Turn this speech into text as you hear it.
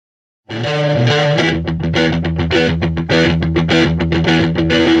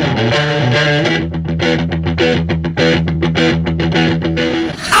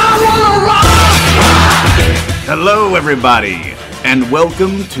Hello, everybody, and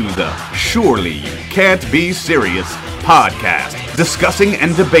welcome to the Surely You Can't Be Serious podcast, discussing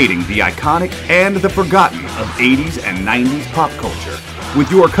and debating the iconic and the forgotten of 80s and 90s pop culture, with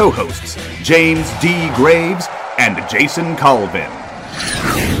your co-hosts, James D. Graves and Jason Colvin.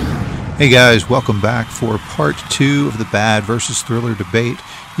 Hey guys, welcome back for part 2 of the Bad versus Thriller debate.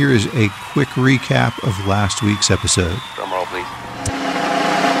 Here is a quick recap of last week's episode. Drum roll, please.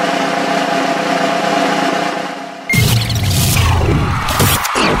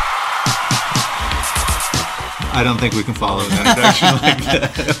 I don't think we can follow that introduction like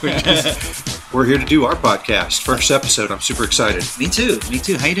that. We're here to do our podcast. First episode. I'm super excited. Me too.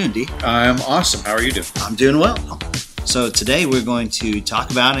 How you doing, D? I'm awesome. How are you doing? I'm doing well. So today we're going to talk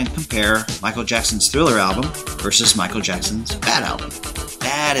about and compare Michael Jackson's Thriller album versus Michael Jackson's Bad album.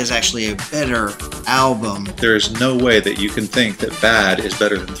 Bad is actually a better album. There is no way that you can think that Bad is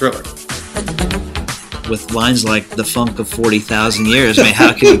better than Thriller. With lines like the funk of 40,000 years, I mean,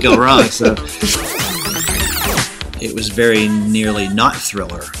 how can it go wrong? So it was very nearly not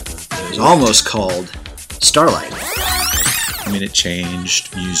Thriller. It was almost called Starlight. I mean, it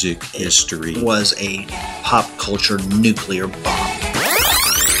changed music history. It was a pop culture nuclear bomb.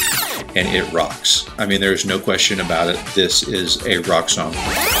 And it rocks. I mean, there's no question about it. This is a rock song.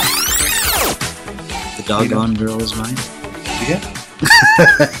 The Doggone Girl is mine. Yeah.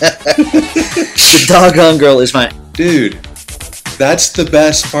 The Doggone Girl is mine. Dude, that's the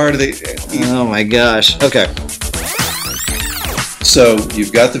best part of the... Oh my gosh. Okay. So,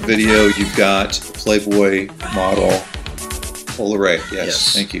 you've got the video, you've got Playboy model, Ola Ray.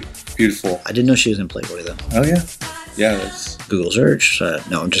 Yes, thank you. Beautiful. I didn't know she was in Playboy, though. Oh, yeah. Yeah, that's... Google search.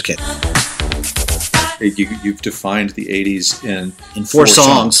 No, I'm just kidding. You've defined the 80s in four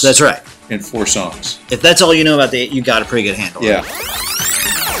songs. That's right. In 4 songs. If that's all you know about you got a pretty good handle. Yeah.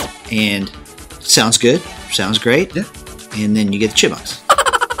 And sounds good. Sounds great. Yeah. And then you get the Chipmunks.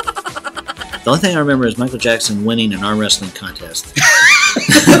 The only thing I remember is Michael Jackson winning an arm wrestling contest.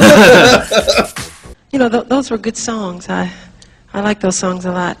 You know, those were good songs. I like those songs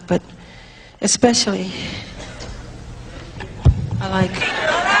a lot, but especially I like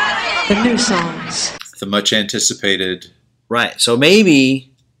the new songs. The much anticipated. Right. So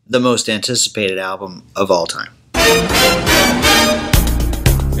maybe the most anticipated album of all time.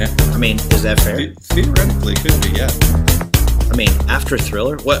 Yeah. I mean, is that fair? Theoretically, could be, yeah. I mean, after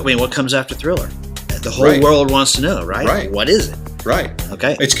Thriller? What comes after Thriller? The whole world wants to know, right? Right. What is it? Right.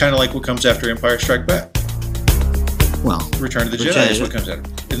 Okay. It's kind of like what comes after Empire Strikes Back. Well, Return of the Jedi is what comes after.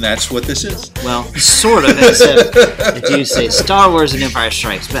 And that's what this is. Well, sort of. Except if you say Star Wars and Empire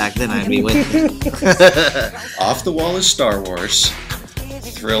Strikes Back, then I'd be with you. Off the Wall is Star Wars.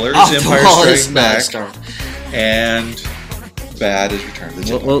 Thriller is Empire Strikes Back. And Bad is Return of the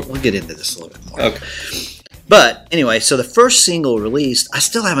Jedi. We'll get into this a little bit more. Okay. But anyway, so the first single released, I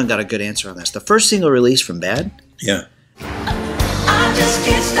still haven't got a good answer on this. The first single released from Bad? Yeah. I just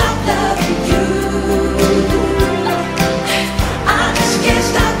can't stop loving you. I just can't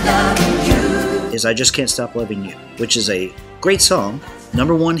stop loving you. Is I Just Can't Stop Loving You, which is a great song,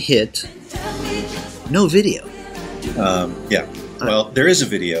 #1 hit, no video. Yeah. Well, there is a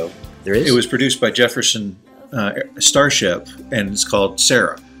video. There is? It was produced by Jefferson Starship, and it's called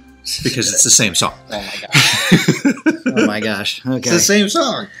Sarah. Because it's the same song. Oh my gosh. Oh my gosh. Okay. It's the same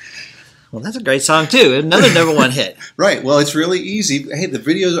song. Well, that's a great song too. Another #1 hit. Right. Well, it's really easy. Hey, the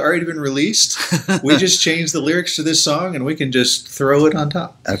video's already been released. We just changed the lyrics to this song, and we can just throw it on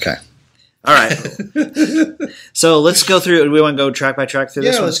top. Okay. All right. So let's go through. Do we want to go track by track through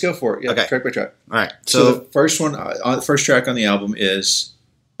this one? Yeah, let's go for it. Yeah, Okay. track by track. All right. So the first one, the first track on the album is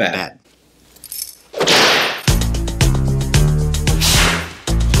Bad. Bad.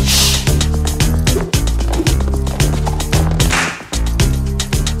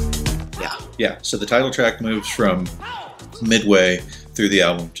 Yeah, so the title track moves from midway through the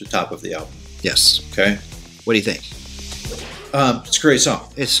album to top of the album. Yes. Okay? What do you think? It's a great song.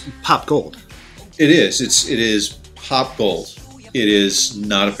 It's pop gold. It is. It is pop gold. It is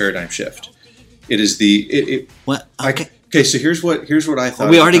not a paradigm shift. It is the... What? Okay. Okay, so here's what I thought.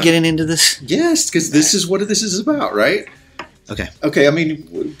 Are we already getting into this? Yes, because this is what this is about, right? Okay. Okay, I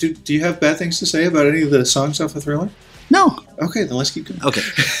mean, do you have bad things to say about any of the songs off of Thriller? No. Okay, then let's keep going. Okay.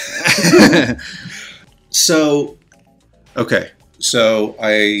 So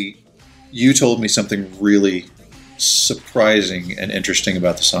you told me something really surprising and interesting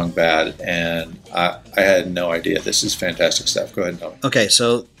about the song Bad, and I had no idea. This is fantastic stuff. Go ahead and tell me. Okay,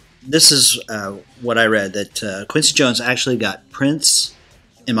 so this is what I read, that Quincy Jones actually got Prince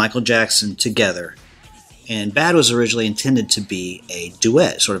and Michael Jackson together. And Bad was originally intended to be a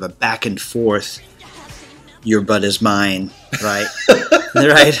duet, sort of a back and forth, your butt is mine, right?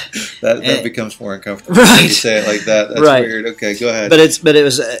 Right? That becomes more uncomfortable. Right. When you say it like that. That's weird. Okay, go ahead. But it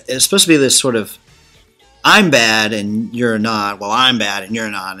was supposed to be this sort of, I'm bad and you're not. Well, I'm bad and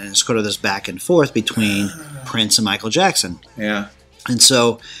you're not. And it's sort of this back and forth between Prince and Michael Jackson. Yeah. And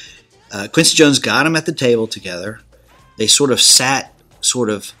so Quincy Jones got them at the table together. They sort of sat sort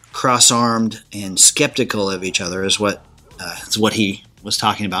of cross-armed and skeptical of each other is what he was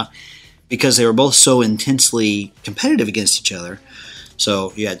talking about, because they were both so intensely competitive against each other.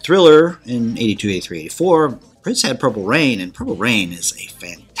 So you had Thriller in 82, 83, 84. Prince had Purple Rain, and Purple Rain is a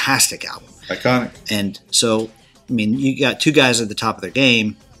fantastic album. Iconic. And so, I mean, you got two guys at the top of their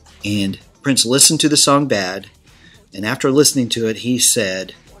game, and Prince listened to the song Bad, and after listening to it, he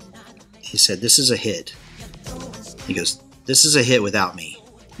said, this is a hit. He goes, this is a hit without me.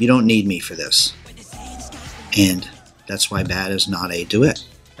 You don't need me for this. And that's why Bad is not a duet.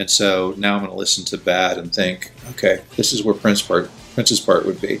 And so now I'm going to listen to Bad and think, okay, this is where Prince's part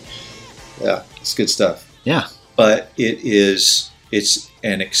would be. Yeah, it's good stuff. Yeah. But it's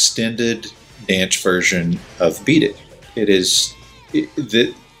an extended dance version of Beat It.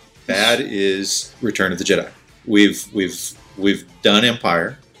 Bad is Return of the Jedi. We've done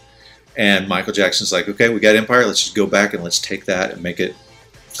Empire, and Michael Jackson's like, okay, we got Empire. Let's just go back and let's take that and make it.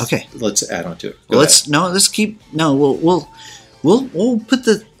 Okay. Let's add on to it. We'll put them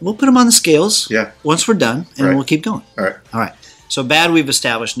on the scales. Yeah. Once we're done, and we'll keep going. All right. So Bad, we've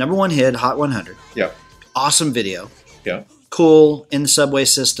established number one hit, Hot 100. Yeah. Awesome video. Yeah. Cool in the subway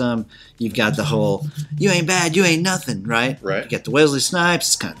system. You've got the whole "you ain't bad, you ain't nothing," right? Right. You got the Wesley Snipes.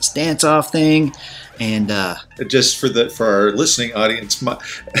 It's kind of this dance-off thing, and just for our listening audience, my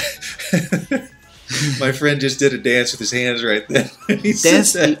friend just did a dance with his hands right then.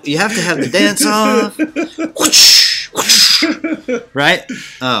 Dance. You have to have the dance off, right?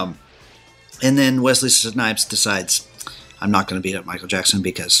 And then Wesley Snipes decides, I'm not going to beat up Michael Jackson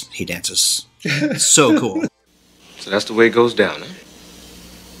because he dances so cool. So that's the way it goes down, huh?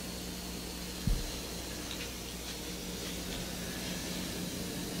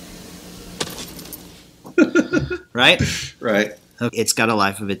 Right? Right. It's got a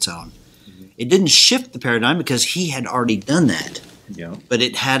life of its own. Mm-hmm. It didn't shift the paradigm because he had already done that. Yeah. But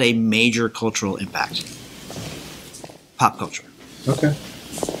it had a major cultural impact. Pop culture. Okay.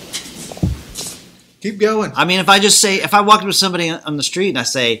 Keep going. I mean, if I walk up to somebody on the street and I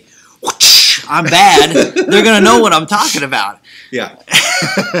say, I'm bad, they're going to know what I'm talking about. Yeah.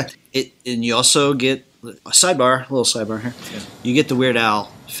 And you also get a little sidebar here. Yeah. You get the Weird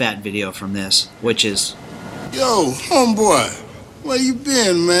Al Fat video from this, which is, yo, homeboy, where you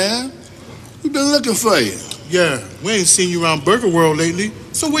been, man? We've been looking for you. Yeah, we ain't seen you around Burger World lately.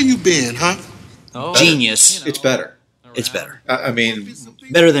 So where you been, huh? Oh, genius. It's better. It's better. I mean,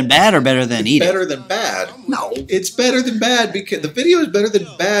 better than Bad or better than Eat It? Better than Bad. No, it's better than Bad because the video is better than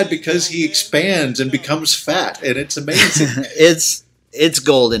Bad because he expands and becomes fat, and it's amazing. It's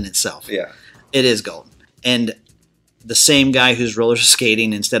gold in itself. Yeah, it is gold. And the same guy who's roller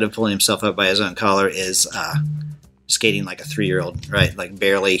skating instead of pulling himself up by his own collar is skating like a 3-year-old, right? Like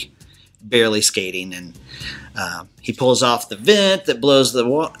barely skating, and he pulls off the vent that blows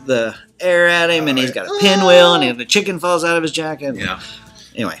the air at him, and he's got a pinwheel, and the chicken falls out of his jacket. Yeah.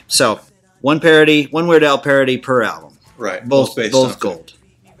 Anyway, so one Weird Al parody per album. Right. Both gold. Food.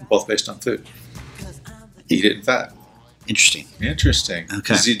 Both based on food. Eat It and Fat. Interesting.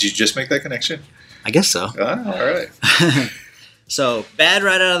 Okay. Did you just make that connection? I guess so. All right. So Bad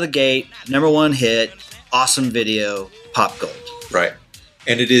right out of the gate, number one hit, awesome video, pop gold. Right.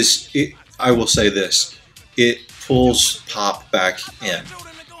 And I will say this, it pulls pop back in.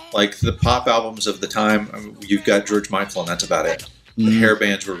 Like the pop albums of the time, you've got George Michael, and that's about it. The hair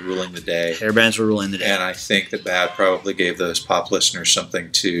bands were ruling the day. And I think that Bad probably gave those pop listeners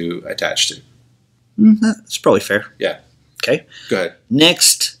something to attach to. That's probably fair. Yeah. Okay. Go ahead.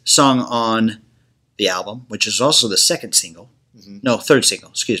 Next song on the album, which is also the second single. Mm-hmm. No, third single.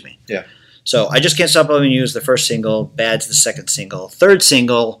 Excuse me. Yeah. So I Just Can't Stop Loving You is the first single. Bad's the second single. Third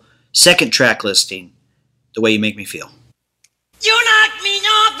single, second track listing, The Way You Make Me Feel. You knock me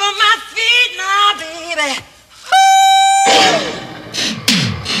off of my feet now, baby.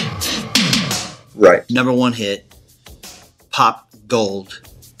 Right. Number one hit, pop gold.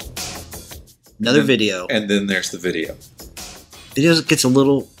 Another video. And then there's the video. Video gets a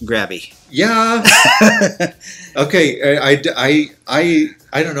little grabby. Yeah. Okay.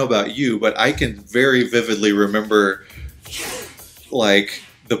 I don't know about you, but I can very vividly remember like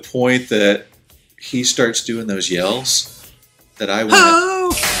the point that he starts doing those yells, that I went,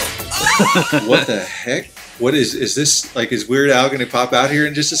 what the heck? What is this? Like, is Weird Al going to pop out here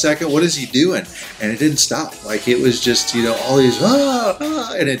in just a second? What is he doing? And it didn't stop. Like, it was just, all these,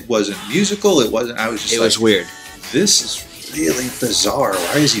 and it wasn't musical. It wasn't, I was just It was weird. This is really bizarre.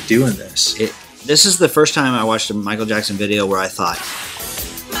 Why is he doing this? This is the first time I watched a Michael Jackson video where I thought,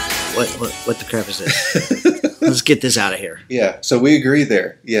 what the crap is this? Let's get this out of here. Yeah, so we agree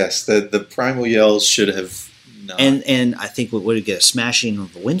there. Yes, the primal yells should have not. And I think what would it get, a smashing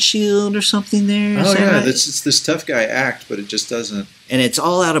of the windshield or something there? Oh, yeah, right? it's this tough guy act, but it just doesn't. And it's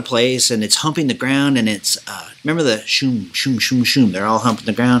all out of place, and it's humping the ground, and it's, remember the shoom, shoom, shoom, shoom? They're all humping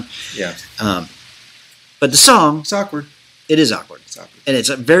the ground. Yeah. But the song... It's awkward. It is awkward. It's awkward. And it's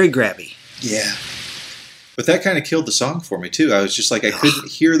very grabby. Yeah. But that kind of killed the song for me, too. I was just like, I couldn't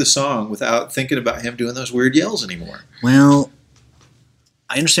hear the song without thinking about him doing those weird yells anymore. Well,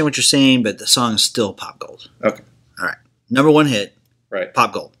 I understand what you're saying, but the song is still pop gold. Okay. All right. Number one hit. Right.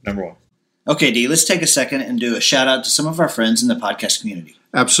 Pop gold. Number one. Okay, Dee, let's take a second and do a shout out to some of our friends in the podcast community.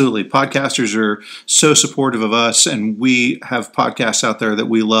 Absolutely. Podcasters are so supportive of us, and we have podcasts out there that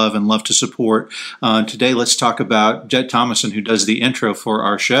we love and love to support. Today, let's talk about Jet Thomason, who does the intro for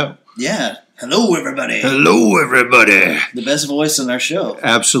our show. Yeah. Hello, everybody. Hello, everybody. The best voice on our show.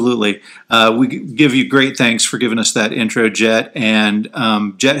 Absolutely. We give you great thanks for giving us that intro, Jet. And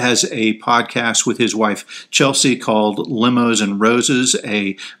Jet has a podcast with his wife, Chelsea, called Limos and Roses,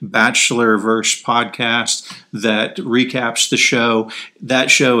 a Bachelor-verse podcast that recaps the show.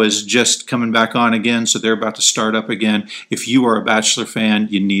 That show is just coming back on again, so they're about to start up again. If you are a Bachelor fan,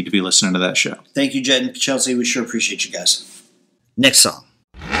 you need to be listening to that show. Thank you, Jet and Chelsea. We sure appreciate you guys. Next song.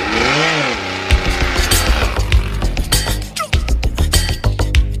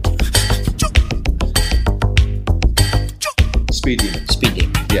 Speed Demon. Speed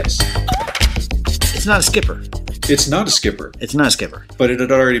Demon. Yes. It's not a skipper. It's not a skipper. It's not a skipper. But it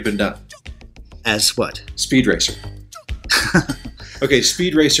had already been done. As what? Speed Racer. Okay,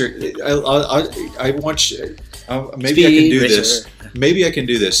 Speed Racer. I want you, maybe Speed I can do Racer. this. Maybe I can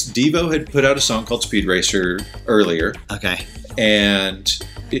do this. Devo had put out a song called Speed Racer earlier. Okay. And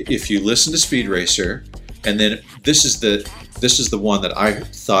if you listen to Speed Racer, and then this is the one that I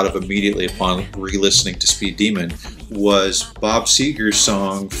thought of immediately upon re-listening to Speed Demon, was Bob Seger's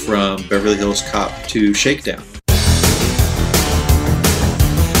song from Beverly Hills Cop 2 Shakedown.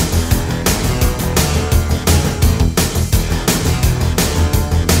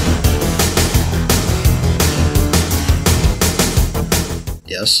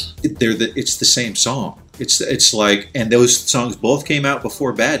 Yes. It's the same song. It's like, and those songs both came out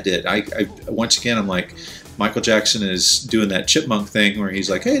before Bad did. I once again, I'm like, Michael Jackson is doing that chipmunk thing where he's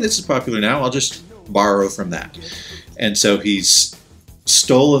like, hey, this is popular now, I'll just borrow from that. And so he's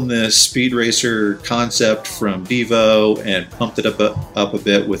stolen this Speed Racer concept from Devo and pumped it up a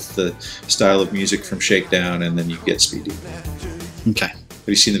bit with the style of music from Shakedown, and then you get Speed Demon. Okay. Have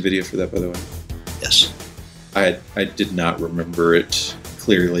you seen the video for that, by the way? Yes. I did not remember it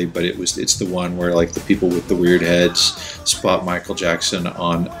clearly, but it's the one where like the people with the weird heads spot Michael Jackson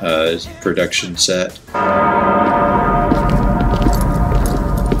on a production set. Look,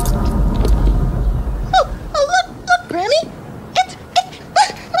 Grammy. It's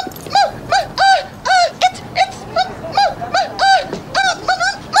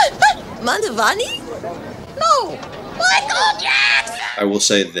Mantovani? No, Michael Jackson. I will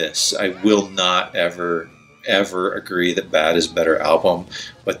say this: I will not ever agree that Bad is a better album,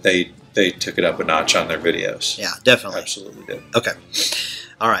 but they took it up a notch on their videos. Yeah, definitely. Absolutely did. Okay.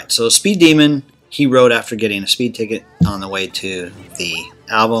 All right. So Speed Demon, he wrote after getting a speed ticket on the way to the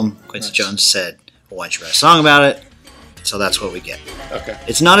album. Quincy Jones said, well, why don't you write a song about it? So that's what we get. Okay.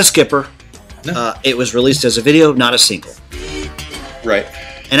 It's not a skipper. No. It was released as a video, not a single. Right.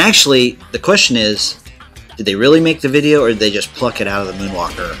 And actually, the question is, did they really make the video, or did they just pluck it out of the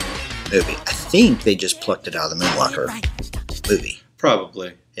Moonwalker movie? I think they just plucked it out of the Moonwalker movie.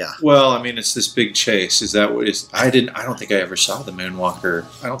 Probably. Yeah. Well, I mean, it's this big chase. Is that what it is? I don't think I ever saw the Moonwalker.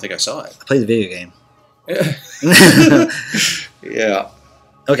 I don't think I saw it. I played the video game. Yeah.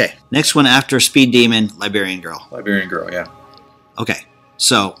 Okay. Next one after Speed Demon, Liberian Girl. Liberian Girl, yeah. Okay.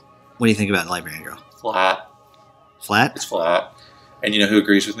 So, what do you think about Liberian Girl? Flat. Flat? It's flat. And you know who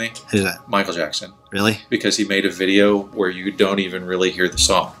agrees with me? Who's that? Michael Jackson. Really? Because he made a video where you don't even really hear the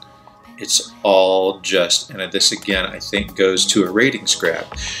song. It's all just, and this again, I think goes to a ratings grab.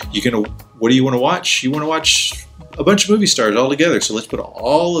 What do you want to watch? You want to watch a bunch of movie stars all together. So let's put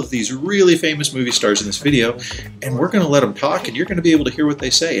all of these really famous movie stars in this video, and we're going to let them talk, and you're going to be able to hear what they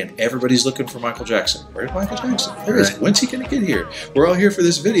say. And everybody's looking for Michael Jackson. Where's Michael Jackson? There he is. When's he going to get here? We're all here for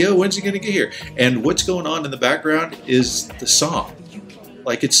this video. When's he going to get here? And what's going on in the background is the song.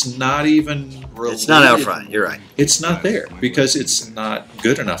 Like, it's not even related. It's not out front. You're right. It's not there because it's not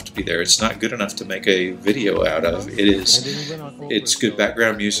good enough to be there. It's not good enough to make a video out of. It's good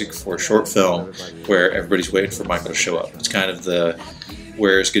background music for a short film where everybody's waiting for Michael to show up. It's kind of the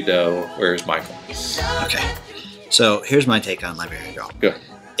where's Godot, where's Michael. Okay. So here's my take on Liberian Girl. Go.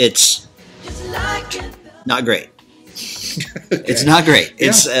 It's not great. It's not great.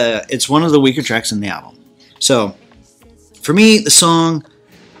 It's one of the weaker tracks in the album. So for me, the song,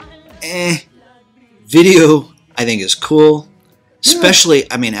 video, I think is cool. Especially,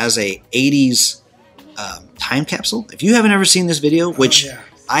 I mean, as a 80s time capsule. If you haven't ever seen this video, which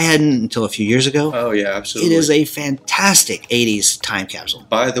I hadn't until a few years ago. Oh, yeah, absolutely. It is a fantastic 80s time capsule.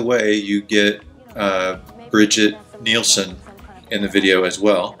 By the way, you get Bridget Nielsen in the video as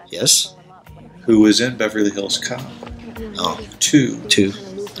well. Yes. Who was in Beverly Hills Cop. Oh. 2.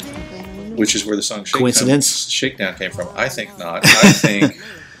 Which is where the song Shakedown came from. I think not. I think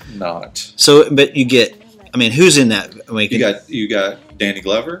not. So, but you get, I mean, who's in that? I mean, you got Danny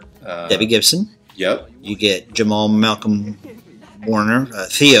Glover. Debbie Gibson. Yep. You get Jamal Malcolm Warner.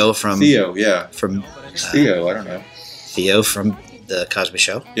 Theo from... Theo, yeah. From... Theo, I don't know. Theo from The Cosby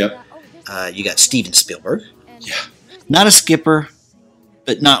Show. Yep. You got Steven Spielberg. Yeah. Not a skipper,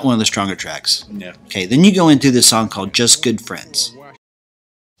 but not one of the stronger tracks. Yeah. Okay, then you go into this song called Just Good Friends.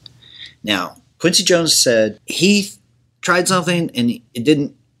 Now, Quincy Jones said he tried something and he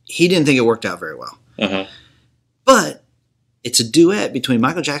didn't think it worked out very well. Uh-huh. But it's a duet between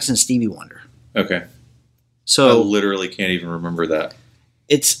Michael Jackson and Stevie Wonder. Okay. So I literally can't even remember that.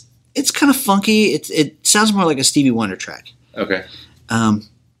 It's kind of funky. It sounds more like a Stevie Wonder track. Okay.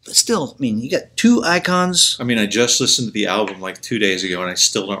 But still, I mean, you got two icons. I mean, I just listened to the album like 2 days ago, and I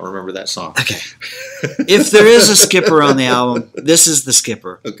still don't remember that song. Okay. If there is a skipper on the album, this is the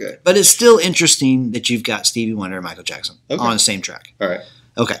skipper. Okay. But it's still interesting that you've got Stevie Wonder and Michael Jackson on the same track. All right.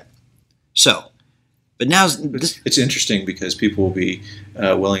 Okay. So, but now... It's interesting because people will be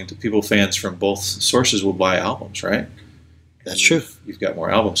fans from both sources will buy albums, right? That's true. You've got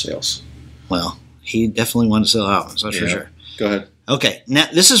more album sales. Well, he definitely wanted to sell albums, that's for sure. Go ahead. Okay, now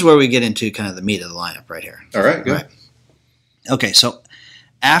this is where we get into kind of the meat of the lineup right here. All right, go ahead. Okay, so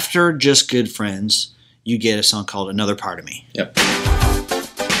after Just Good Friends, you get a song called Another Part of Me. Yep.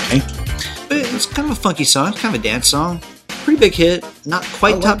 Okay. But it's kind of a funky song. It's kind of a dance song. Pretty big hit. Not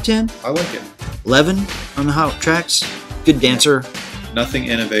quite top 10. I like it. 11 on the Hot Tracks. Good dancer. Nothing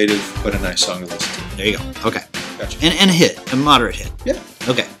innovative, but a nice song to listen to. There you go. Okay. Gotcha. And a hit. A moderate hit. Yeah.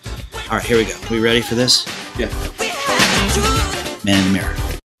 Okay. All right, here we go. We ready for this? Yeah. Man in the Mirror.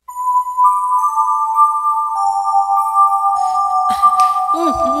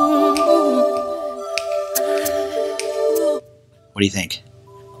 What do you think?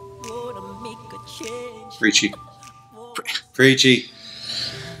 Preachy. Preachy.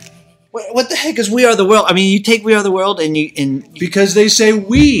 What the heck is We Are the World? I mean, you take We Are the World and because they say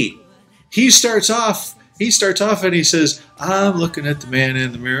we. He starts off and he says, "I'm looking at the man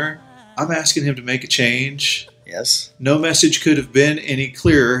in the mirror. I'm asking him to make a change." Yes. No message could have been any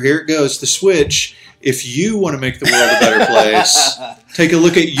clearer. Here it goes. The switch. If you want to make the world a better place, take a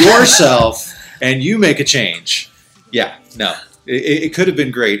look at yourself and you make a change. Yeah, no. It could have been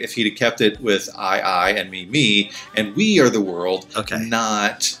great if he'd have kept it with I, and me, and we are the world. Okay.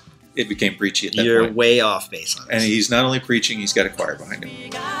 Not, it became preachy at that You're point. way off base on this. And he's not only preaching, he's got a choir behind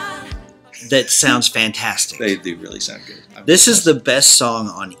him. That sounds fantastic. They do really sound good. This is the best song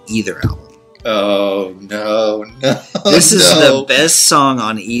on either album. Oh, no. This is the best song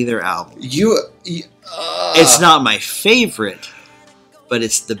on either album. It's not my favorite, but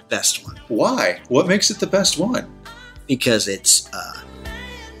it's the best one. Why? What makes it the best one? Because it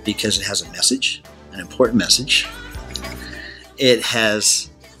has a message, an important message. It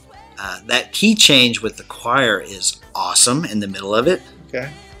has that key change with the choir is awesome in the middle of it.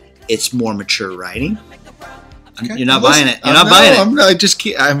 Okay. It's more mature writing. Okay. You're not buying it. You're not buying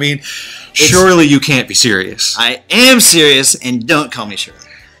it. Surely you can't be serious. I am serious, and don't call me Shirley.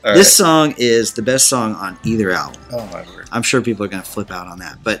 All This song is the best song on either album. Oh my word! I'm sure people are going to flip out on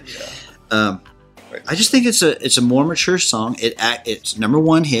that, but I just think it's a more mature song. It's number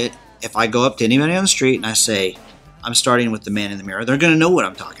one hit. If I go up to anybody on the street and I say, I'm starting with The Man in the Mirror, they're going to know what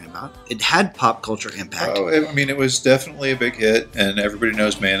I'm talking about. It had pop culture impact. Oh, I mean, it was definitely a big hit, and everybody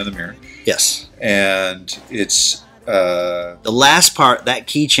knows Man in the Mirror. Yes. And it's... the last part, that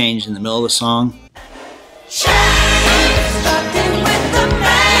key change in the middle of the song. Starting with the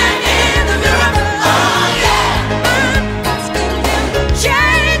man in the mirror. Oh yeah, I'm asking him to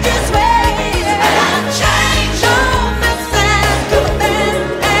change his ways. And I'll change. No mess as stupid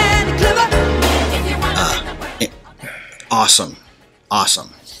and clever. If you want Awesome.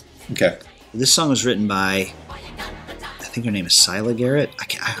 Okay. This song was written by, I think her name is Scylla Garrett.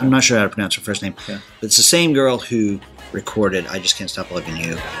 I'm not sure how to pronounce her first name. Yeah. But it's the same girl who recorded I Just Can't Stop Loving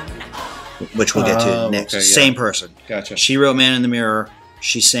You, which we'll get to next. okay, yeah. Same person. Gotcha. She wrote Man in the Mirror.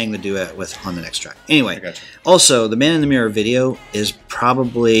 She sang the duet with on the next track. Anyway, I gotcha. also, the Man in the Mirror video is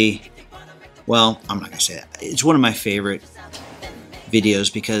probably, well, I'm not going to say that. It's one of my favorite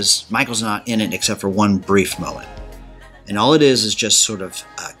videos because Michael's not in it except for one brief moment. And all it is just sort of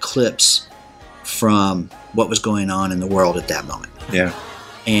clips from what was going on in the world at that moment. Yeah.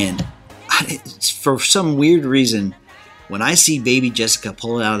 And for some weird reason, when I see Baby Jessica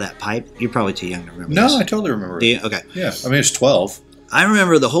pull it out of that pipe, you're probably too young to remember No, this. I totally remember Do it. you? Okay. Yeah. I mean, it's 12. I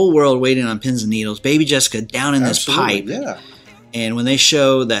remember the whole world waiting on pins and needles. Baby Jessica down in this pipe. Yeah. And when they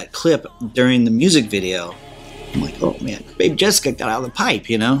show that clip during the music video, I'm like, oh man, Baby Jessica got out of the pipe,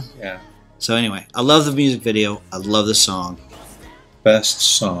 you know? Yeah. So anyway, I love the music video. I love the song. Best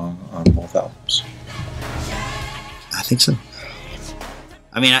song on both albums. I think so.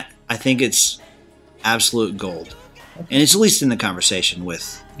 I mean, I think it's absolute gold. And it's at least in the conversation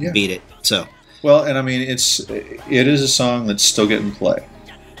with Beat It. So, Well, and I mean, it is a song that's still getting play.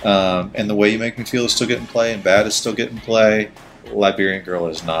 And The Way You Make Me Feel is still getting play, and Bad is still getting play. Liberian Girl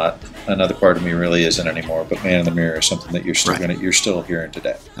is not. Another Part of Me really isn't anymore, but Man in the Mirror is something that you're still you're still hearing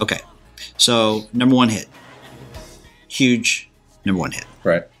today. okay. So, number one hit. Huge number one hit.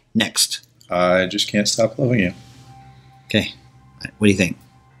 Right. Next. I Just Can't Stop Loving You. Okay. What do you think?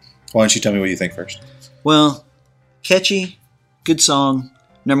 Why don't you tell me what you think first? Well, catchy, good song,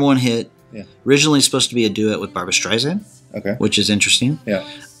 number one hit. Yeah. Originally supposed to be a duet with Barbra Streisand, Okay. which is interesting. Yeah.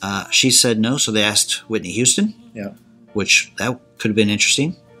 She said no, so they asked Whitney Houston, Yeah. which that could have been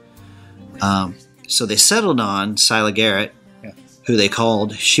interesting. So they settled on Scylla Garrett, Yeah. who they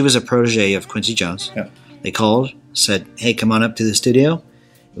called. She was a protege of Quincy Jones. Yeah. They called, said, hey, come on up to the studio.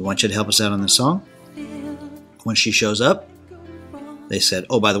 We want you to help us out on this song. When she shows up, they said,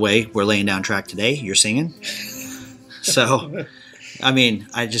 oh, by the way, we're laying down track today. You're singing. So, I mean,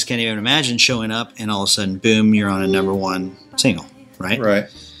 I just can't even imagine showing up and all of a sudden, boom, you're on a number one single, right? Right.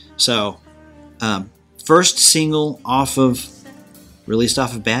 So, first single released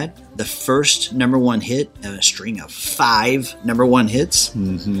off of Bad, the first number one hit of a string of 5 number one hits,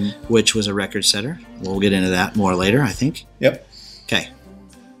 which was a record setter. We'll get into that more later, I think. Yep. Okay.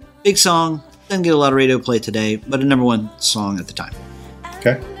 Big song. Doesn't get a lot of radio play today, but a number one song at the time.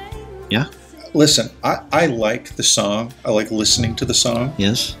 Okay. Yeah? Listen, I like the song. I like listening to the song,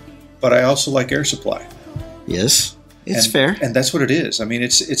 Yes? but I also like Air Supply. Yes. It's And- fair. and that's what it is. I mean,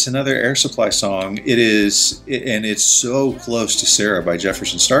 it's another Air Supply song. It is, and it's so close to Sarah by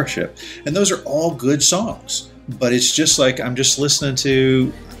Jefferson Starship, and those are all good songs. But it's just like I'm just listening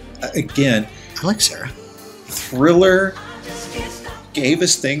to, again, I like Sarah. Thriller gave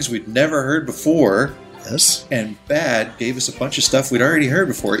us things we'd never heard before, Yes. and Bad gave us a bunch of stuff we'd already heard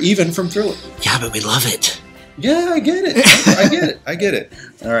before, even from Thriller. Yeah, but we love it. Yeah, I get it. I get it. I get it.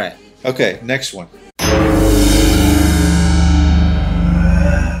 All right. Okay, next one.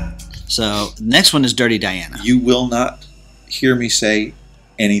 So, next one is Dirty Diana. You will not hear me say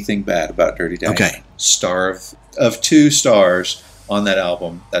anything bad about Dirty Diana. Okay. Star of 2 stars on that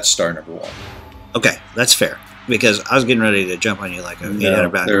album. That's star number 1. Okay, that's fair. Because I was getting ready to jump on you like a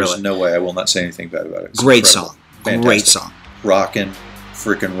 800-pound there's gorilla. no way I will not say anything bad about it. It's Great incredible. song. Fantastic. Great song. Rockin',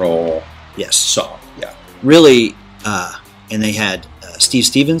 frickin' roll Yes. song. Yeah. Really, and they had Steve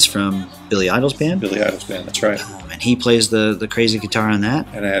Stevens from Billy Idol's band, Billy Idol's band. That's right. and he plays the crazy guitar on that.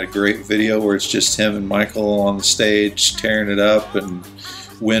 And I had a great video where it's just him and Michael on the stage tearing it up and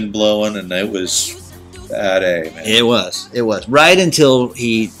wind blowing, and it was bad A, man. It was. Right until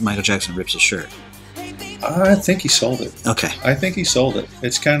Michael Jackson rips his shirt. I think he sold it. Okay. I think he sold it.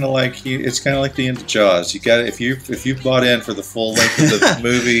 It's kind of like the end of Jaws. You got if you bought in for the full length of the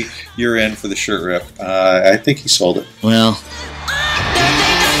movie, you're in for the shirt rip. I think he sold it. Well,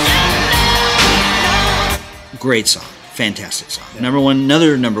 great song, fantastic song. Yeah. Number one,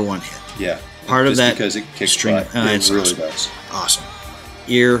 another number one hit. Yeah, Part of just that because it kicks string. butt. It It's really awesome. does. Awesome.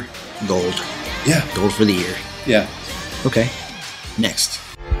 Ear gold. Yeah, Gold for the ear. yeah. Okay. Next.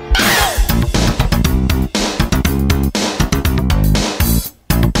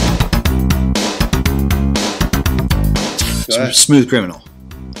 Go ahead. Smooth Criminal.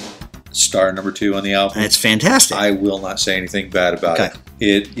 Star number 2 on the album. It's fantastic. I will not say anything bad about Okay.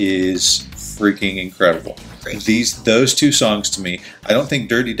 it. It is freaking incredible. great. Those two songs to me, I don't think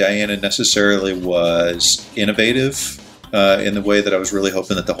Dirty Diana necessarily was innovative in the way that I was really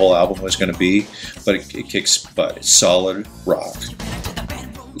hoping that the whole album was going to be, but it kicks butt. It's solid rock.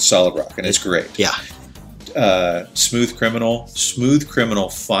 It's solid rock, and it's great. Yeah. Smooth Criminal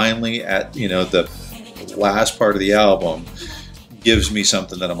finally at the last part of the album gives me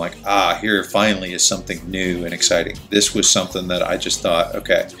something that I'm like, here finally is something new and exciting. This was something that I just thought,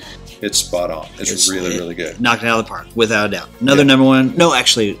 okay, it's spot on. It's really, really good. Knocked it out of the park, without a doubt. Another number one. No,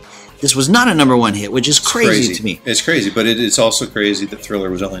 actually, this was not a number one hit, which is crazy to me. It's crazy, but it's also crazy that Thriller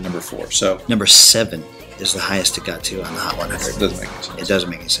was only number 4. So number 7 is the highest it got to on the Hot 100. It doesn't make any sense. It doesn't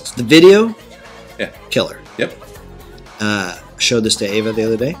make any sense. The video, killer. Yep. Showed this to Ava the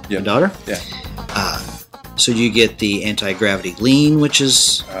other day, my daughter. Yeah. So you get the anti-gravity lean, which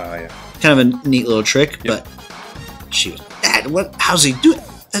is kind of a neat little trick, but she was, Dad, how's he do it?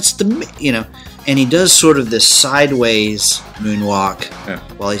 That's and he does sort of this sideways moonwalk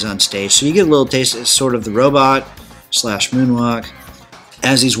while he's on stage. So you get a little taste. It's sort of the robot / moonwalk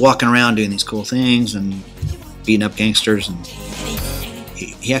as he's walking around doing these cool things and beating up gangsters. And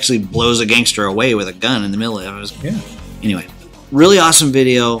he actually blows a gangster away with a gun in the middle of it. Anyway, really awesome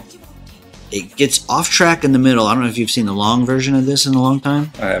video. It gets off track in the middle. I don't know if you've seen the long version of this in a long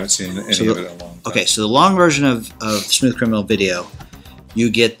time. I haven't seen any of it in a long time. Okay, so the long version of Smooth Criminal video, you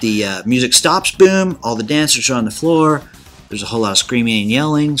get the music stops, boom, all the dancers are on the floor. There's a whole lot of screaming and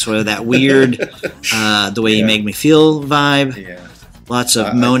yelling, sort of that weird, the way you make me feel vibe. Yeah. Lots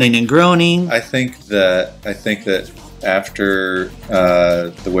of moaning and groaning. I think that after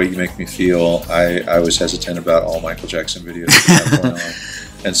the way you make me feel, I was hesitant about all Michael Jackson videos that have going on.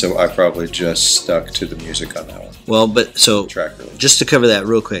 And so I probably just stuck to the music on that one. Well, but so track really. Just to cover that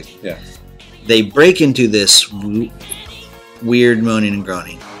real quick. Yeah. They break into this weird moaning and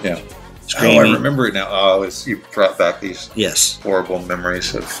groaning. Yeah. Screaming. Oh, I remember it now. Oh, you brought back these horrible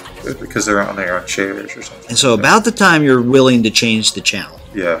memories of because they're on there on chairs or something. And so about the time you're willing to change the channel.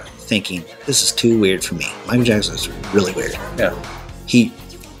 Yeah. Thinking, this is too weird for me. Michael Jackson is really weird. Yeah.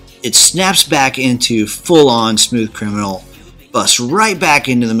 It snaps back into full-on Smooth Criminal, busts right back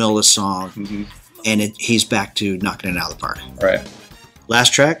into the middle of the song, and he's back to knocking it out of the park. Right.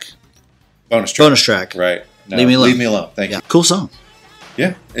 Last track? Bonus track. Right. No, Leave Me Alone. Leave Me Alone. Thank you. Cool song.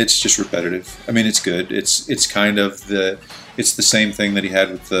 Yeah, it's just repetitive. I mean, it's good. It's kind of the same thing that he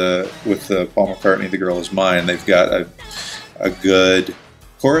had with the Paul McCartney, The Girl Is Mine. They've got a good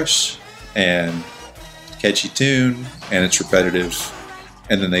chorus and catchy tune, and it's repetitive.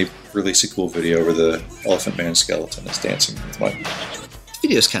 And then they release a cool video where the Elephant Man skeleton is dancing with Michael. The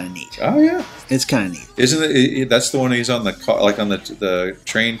video's kind of neat. Oh yeah, it's kind of neat. Isn't it? That's the one he's on the car, like on the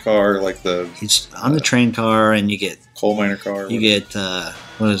train car, like he's on the train car, and you get coal miner car. You get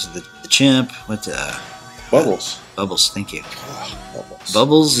what is it, the chimp? What Bubbles? Bubbles. Thank you.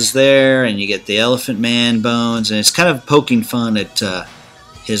 Bubbles is there, and you get the Elephant Man bones, and it's kind of poking fun at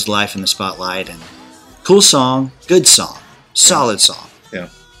his life in the spotlight. And cool song, good song, solid song. Yeah.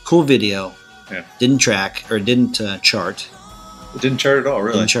 Cool video. Yeah. Didn't chart. It didn't chart at all,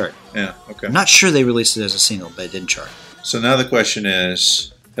 really? Didn't chart. Yeah, okay. I'm not sure they released it as a single, but it didn't chart. So now the question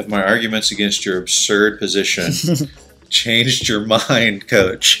is, have my arguments against your absurd position changed your mind,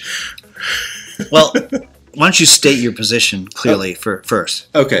 Coach? Well, why don't you state your position clearly first?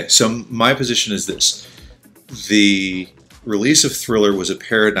 Okay, so my position is this. The release of Thriller was a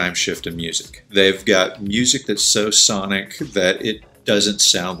paradigm shift in music. They've got music that's so sonic that it doesn't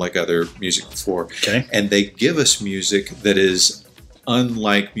sound like other music before. Okay. And they give us music that is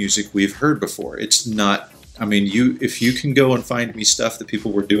unlike music we've heard before. It's not, I mean, if you can go and find me stuff that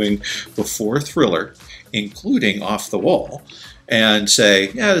people were doing before Thriller, including Off the Wall, and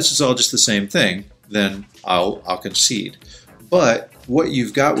say, yeah, this is all just the same thing, then I'll concede. But what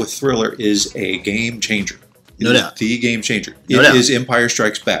you've got with Thriller is a game changer. No doubt. The game changer. No It doubt. is Empire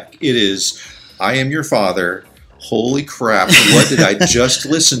Strikes Back. It is I Am Your Father. Holy crap, what did I just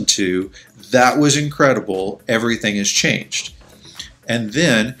listen to? That was incredible. Everything has changed. And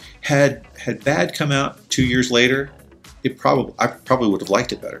then, had Bad come out 2 years later, I probably would have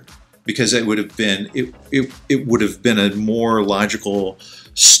liked it better. Because it would have been it would have been a more logical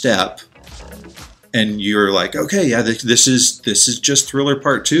step. And you're like, okay, yeah, this is just Thriller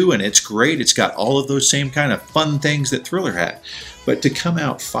Part 2, and it's great. It's got all of those same kind of fun things that Thriller had. But to come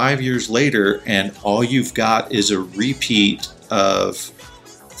out 5 years later and all you've got is a repeat of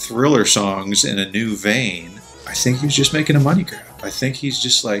Thriller songs in a new vein, I think he was just making a money grab. I think he's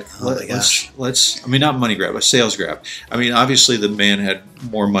just like, let's. I mean, not money grab, a sales grab. I mean, obviously the man had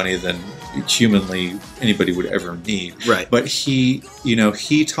more money than humanly anybody would ever need. Right. But he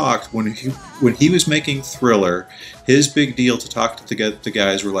talked when he was making Thriller. His big deal to talk to the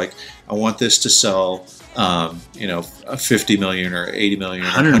guys were like, I want this to sell. 50 million or 80 million or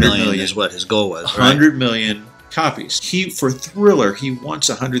 100 million is what his goal was. 100 million copies. For Thriller, he wants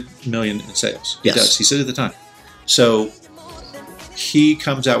 100 million in sales. Yes. He does. He said at the time. So he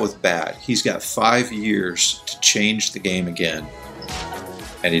comes out with Bad. He's got 5 years to change the game again,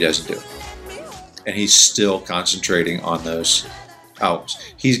 and he doesn't do it. And he's still concentrating on those albums.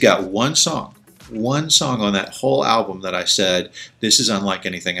 He's got one song on that whole album that I said, this is unlike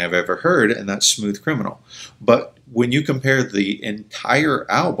anything I've ever heard, and that's Smooth Criminal. But when you compare the entire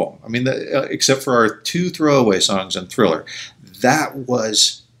album, I mean, except for our 2 throwaway songs on Thriller, that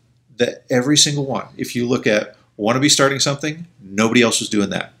was every single one. If you look at Want to Be Starting Something, nobody else was doing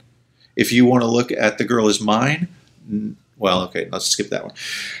that. If you want to look at The Girl Is Mine, well, okay, let's skip that one.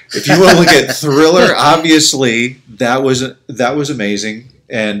 If you want to look at Thriller, obviously that was amazing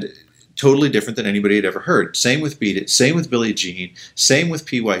and totally different than anybody had ever heard. Same with Beat It, same with Billie Jean, same with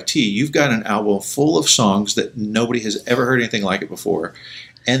PYT. You've got an album full of songs that nobody has ever heard anything like it before.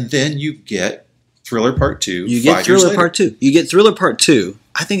 And then you get Thriller Part 2. You get Thriller Part 2. You get Thriller Part 2.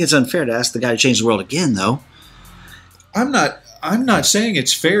 I think it's unfair to ask the guy to change the world again, though. I'm not saying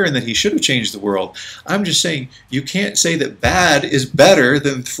it's fair and that he should have changed the world. I'm just saying you can't say that Bad is better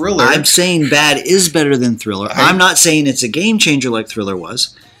than Thriller. I'm saying Bad is better than Thriller. I'm not saying it's a game changer like Thriller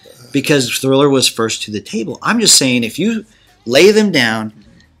was, because Thriller was first to the table. I'm just saying if you lay them down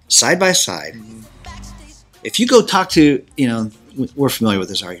side by side, if you go talk to, we're familiar with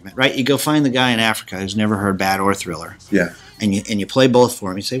this argument, right? You go find the guy in Africa who's never heard Bad or Thriller. Yeah. And you play both for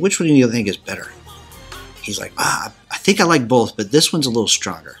him. You say, which one do you think is better? He's like, I think I like both, but this one's a little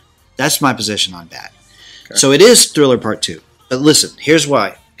stronger. That's my position on Bad. Okay. So it is Thriller Part 2. But listen, here's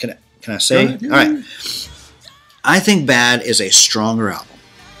why. Can I say? Yeah. All right. I think Bad is a stronger album.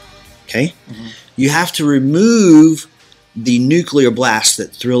 Okay? Mm-hmm. You have to remove the nuclear blast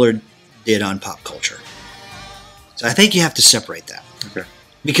that Thriller did on pop culture. So I think you have to separate that. Okay.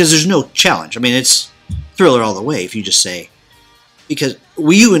 Because there's no challenge. I mean, it's Thriller all the way if you just say, because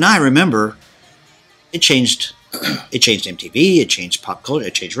you and I remember it changed MTV, it changed pop culture,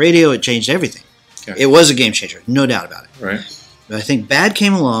 it changed radio, it changed everything. Okay. It was a game changer, no doubt about it. Right. But I think Bad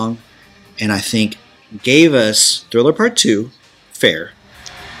came along and I think gave us Thriller Part 2, fair.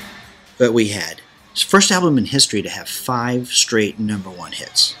 But we had it's the first album in history to have 5 straight #1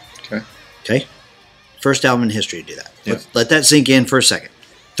 hits. Okay? First album in history to do that. Yeah. Let that sink in for a second.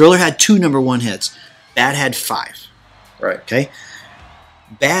 Thriller had 2 #1 hits. Bad had 5. Right. Okay?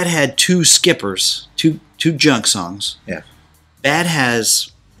 Bad had 2 skippers, two junk songs. Yeah. Bad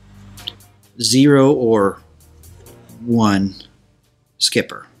has 0 or 1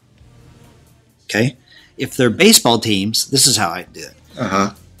 skipper. Okay? If they're baseball teams, this is how I do it.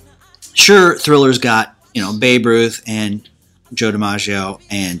 Uh-huh. Sure, Thriller's got, Babe Ruth and Joe DiMaggio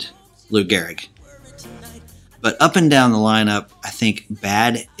and Lou Gehrig. But up and down the lineup, I think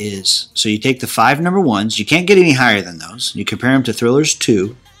Bad is... So you take the 5 #1s. You can't get any higher than those. You compare them to Thriller's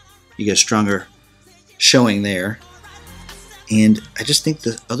 2. You get a stronger showing there. And I just think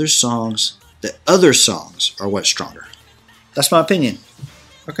the other songs are what's stronger. That's my opinion.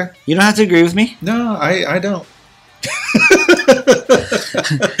 Okay. You don't have to agree with me. No, I don't.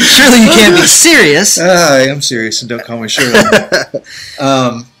 Surely you can't be serious. I am serious, and don't call me Shirley.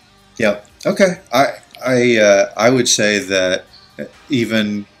 Yeah. Okay. I would say that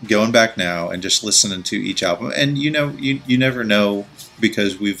even going back now and just listening to each album, and you never know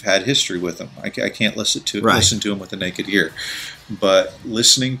because we've had history with them. I can't listen to them with the naked ear, but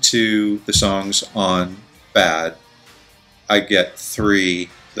listening to the songs on Bad, I get 3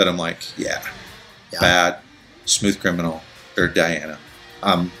 that I'm like, yeah. Bad, Smooth Criminal, or Diana.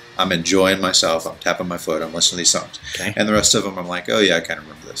 I'm enjoying myself. I'm tapping my foot. I'm listening to these songs. Okay. And the rest of them, I'm like, oh yeah, I kind of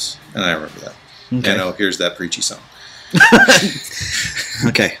remember this. And I remember that. Okay. And here's that preachy song.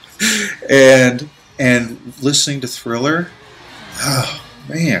 Okay. And listening to Thriller, oh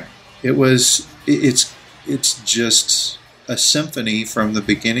man, it's just a symphony from the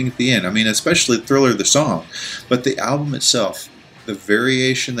beginning to the end. I mean, especially Thriller, the song, but the album itself, the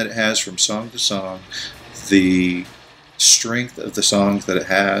variation that it has from song to song, the strength of the songs that it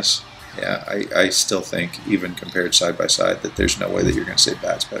has, yeah, I still think, even compared side by side, that there's no way that you're going to say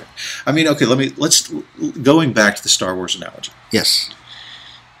Bad's better. I mean, okay, let's going back to the Star Wars analogy. Yes.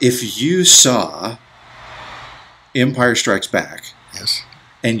 If you saw Empire Strikes Back, yes,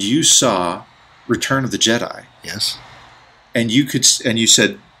 and you saw Return of the Jedi, Yes. and you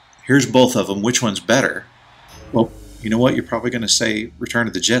said, "Here's both of them. Which one's better?" Well, you know what? You're probably going to say Return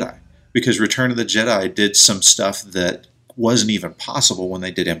of the Jedi, because Return of the Jedi did some stuff that wasn't even possible when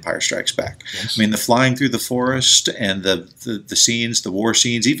they did Empire Strikes Back. Yes. I mean, the flying through the forest and the scenes, the war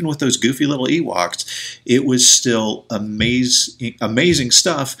scenes, even with those goofy little Ewoks, it was still amazing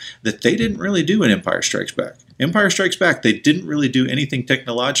stuff that they didn't really do in Empire Strikes Back. Empire Strikes Back, they didn't really do anything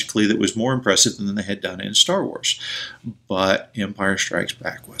technologically that was more impressive than they had done in Star Wars. But Empire Strikes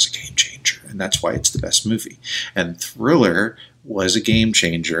Back was a game changer, and that's why it's the best movie. And Thriller was a game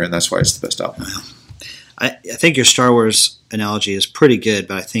changer, and that's why it's the best album. I think your Star Wars analogy is pretty good,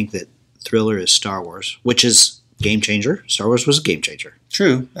 but I think that Thriller is Star Wars, which is game changer. Star Wars was a game changer.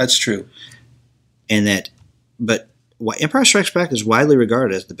 True, that's true. But Empire Strikes Back is widely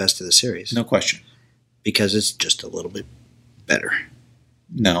regarded as the best of the series. No question. Because it's just a little bit better.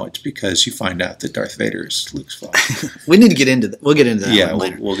 No, it's because you find out that Darth Vader is Luke's father. We need to get into that. We'll get into that Yeah, one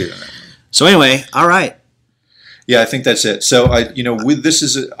later. we'll get into that. So anyway, all right. Yeah, I think that's it. So this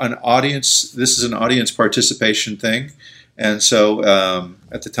is an audience participation thing, and so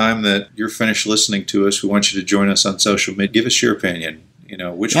at the time that you're finished listening to us, we want you to join us on social media. Give us your opinion.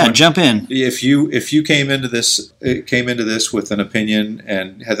 Which one? Jump in. If you came into this with an opinion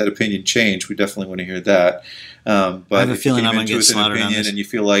and had that opinion change, we definitely want to hear that. But I have a if feeling you I'm came going to into get it with an slaughtered on opinion this. and you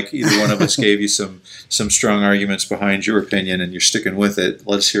feel like either one of us gave you some strong arguments behind your opinion and you're sticking with it,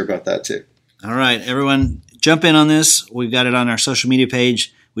 let us hear about that too. All right, everyone, jump in on this. We've got it on our social media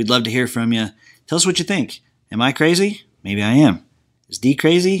page. We'd love to hear from you. Tell us what you think. Am I crazy? Maybe I am. Is D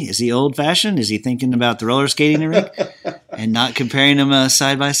crazy? Is he old-fashioned? Is he thinking about the roller skating rink and not comparing them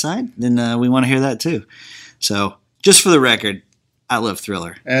side by side? Then we want to hear that too. So just for the record, I love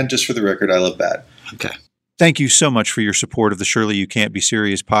Thriller. And just for the record, I love Bad. Okay. Thank you so much for your support of the Surely You Can't Be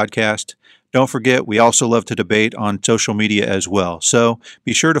Serious podcast. Don't forget, we also love to debate on social media as well. So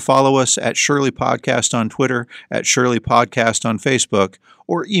be sure to follow us at Shirley Podcast on Twitter, at Shirley Podcast on Facebook,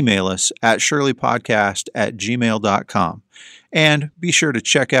 or email us at shirleypodcast@gmail.com. And be sure to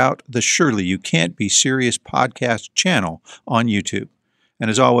check out the Surely You Can't Be Serious podcast channel on YouTube. And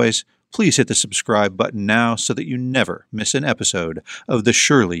as always, please hit the subscribe button now so that you never miss an episode of the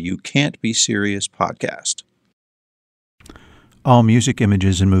Surely You Can't Be Serious podcast. All music,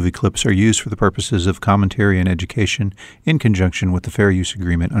 images, and movie clips are used for the purposes of commentary and education in conjunction with the Fair Use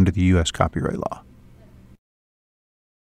Agreement under the U.S. copyright law.